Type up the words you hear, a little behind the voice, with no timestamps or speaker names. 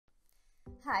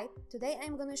Hi, today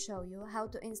I'm gonna show you how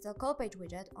to install CallPage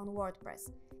widget on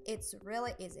WordPress. It's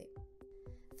really easy.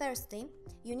 Firstly,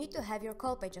 you need to have your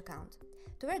CallPage account.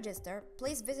 To register,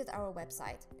 please visit our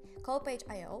website,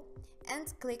 callpage.io,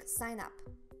 and click Sign Up.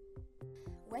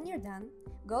 When you're done,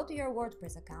 go to your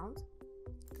WordPress account,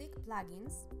 click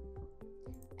Plugins,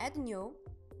 Add New,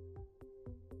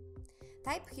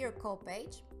 type here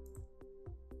CallPage,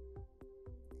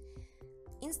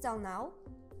 install now,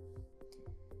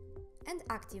 and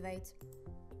activate.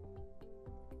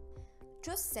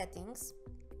 Choose Settings,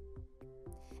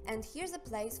 and here's a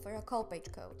place for your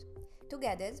CallPage code. To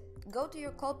get it, go to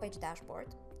your CallPage dashboard,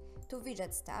 to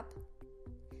Widgets tab,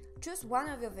 choose one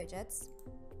of your widgets,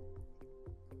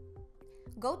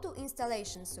 go to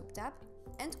Installation subtab,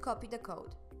 and copy the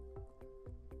code.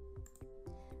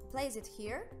 Place it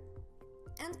here,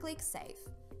 and click Save.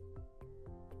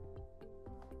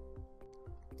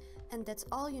 And that's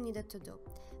all you needed to do.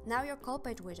 Now your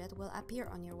CallPage widget will appear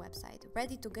on your website,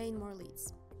 ready to gain more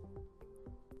leads.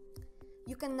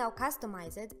 You can now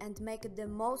customize it and make it the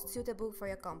most suitable for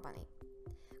your company.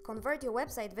 Convert your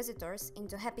website visitors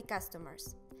into happy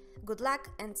customers. Good luck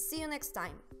and see you next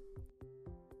time!